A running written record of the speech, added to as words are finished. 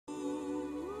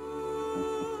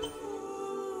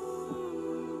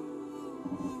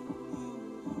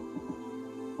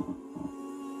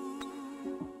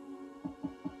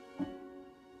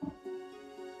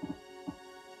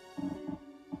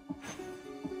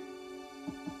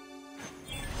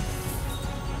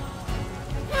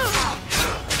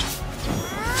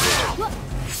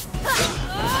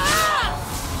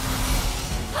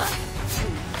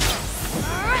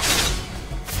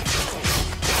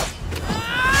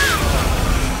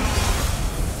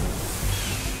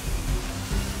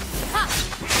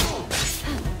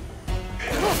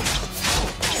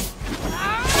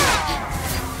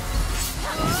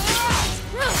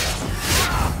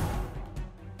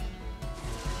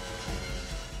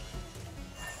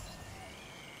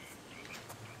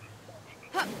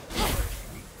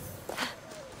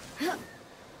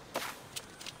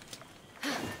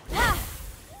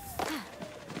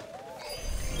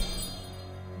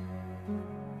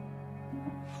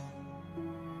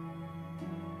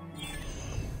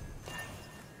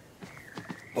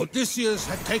Odysseus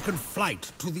had taken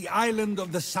flight to the island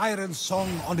of the Siren Song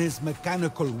on his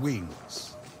mechanical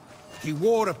wings. He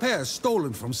wore a pair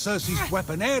stolen from Circe's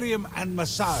weaponarium and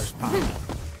massage parlor.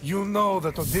 You know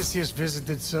that Odysseus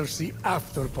visited Circe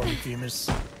after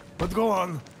Polyphemus. But go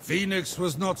on. Fenyx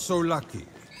was not so lucky.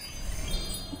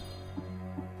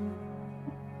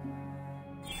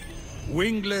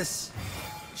 Wingless,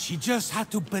 she just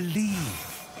had to believe.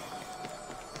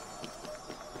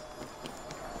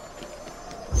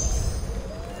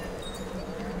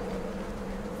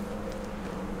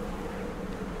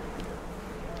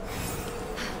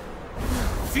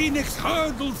 Fenyx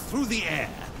hurtled through the air,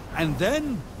 and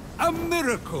then, a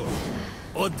miracle!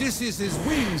 Odysseus'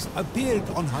 wings appeared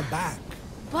on her back.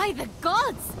 By the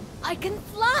gods! I can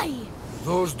fly!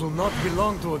 Those do not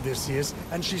belong to Odysseus,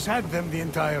 and she's had them the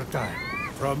entire time.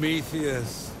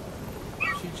 Prometheus.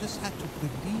 She just had to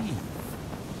believe.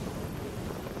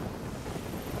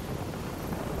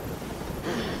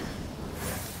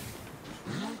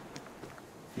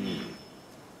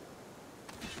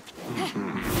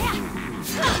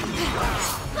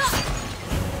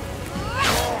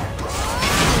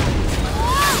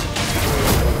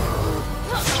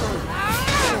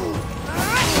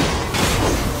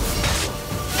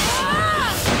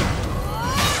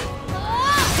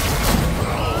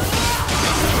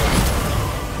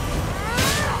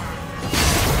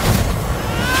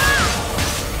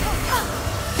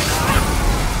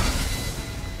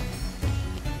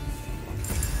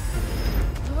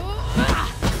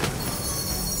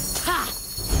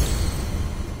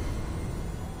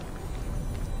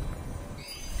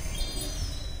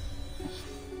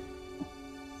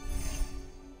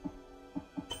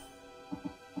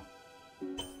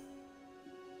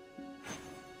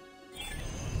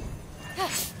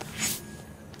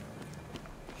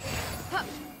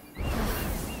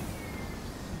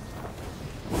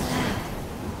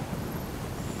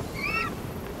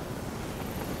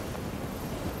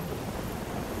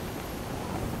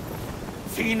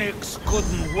 Fenyx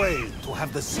couldn't wait to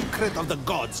have the secret of the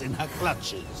gods in her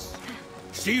clutches.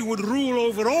 She would rule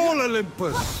over all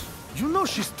Olympus. You know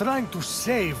she's trying to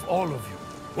save all of you.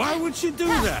 Why would she do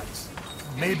that?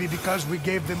 Maybe because we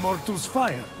gave the Immortals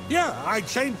fire. Yeah, I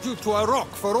chained you to a rock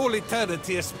for all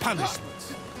eternity as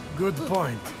punishment. Good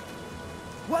point.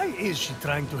 Why is she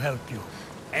trying to help you?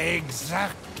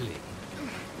 Exactly.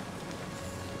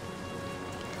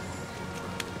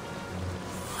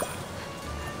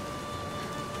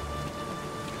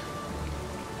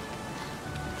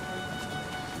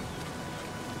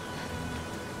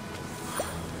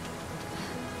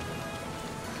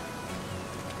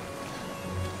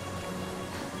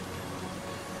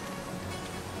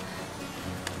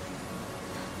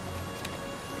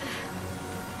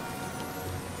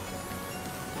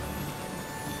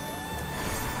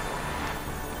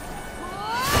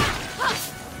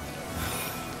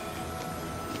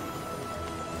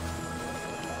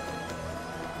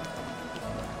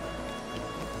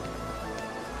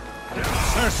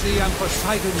 Circe and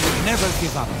Poseidon would never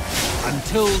give up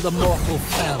until the mortal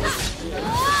fell.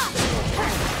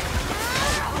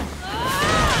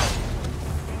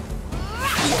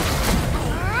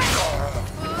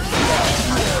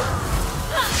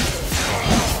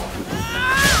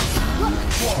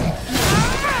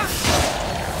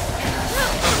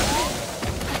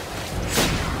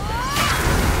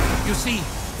 You see,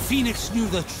 Fenyx knew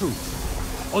the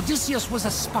truth. Odysseus was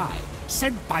a spy,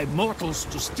 sent by mortals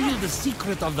to steal the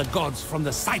secret of the gods from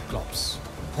the Cyclops.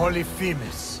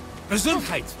 Polyphemus.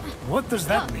 Gesundheit! What does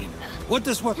that mean? What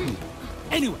does what mean?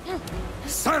 Anyway,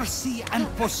 Circe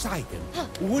and Poseidon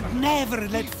would never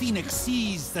let Fenyx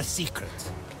seize the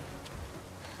secret.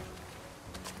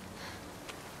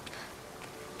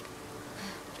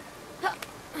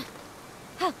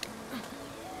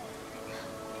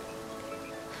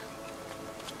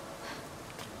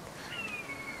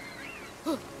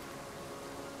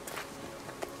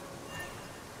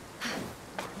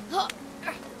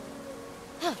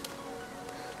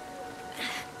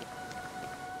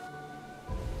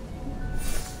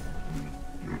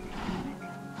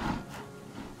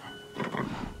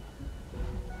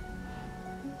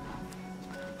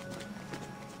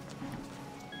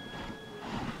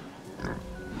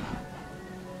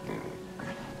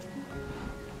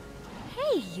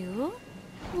 You?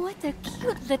 What a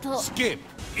cute little... Skip!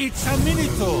 It's a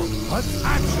Minotaur! What?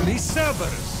 Actually,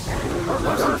 Cerberus!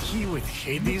 Wasn't he with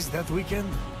Hades that weekend?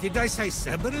 Did I say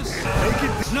Cerberus? Make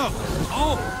it... No!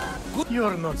 Oh! Good.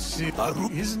 You're not serious,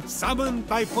 isn't... Summoned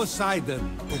by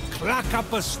Poseidon to crack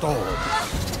up a storm.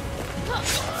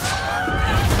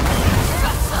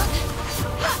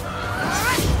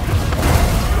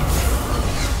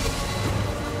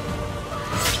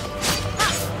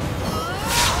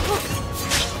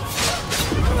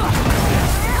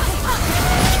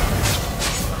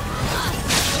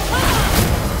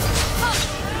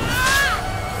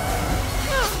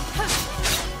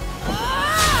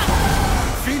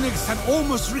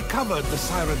 almost recovered the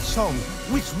siren song,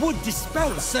 which would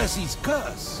dispel Cersei's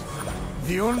curse.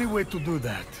 The only way to do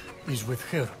that is with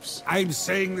herbs. I'm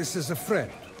saying this as a friend.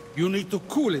 You need to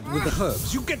cool it with the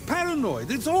herbs. You get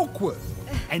paranoid, it's awkward.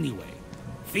 Anyway,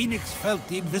 Fenyx felt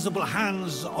the invisible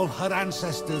hands of her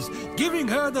ancestors, giving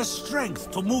her the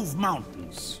strength to move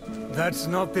mountains. That's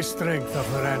not the strength of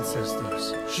her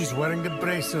ancestors. She's wearing the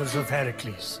bracers of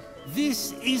Heracles.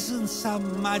 This isn't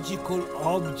some magical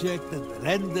object that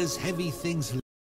renders heavy things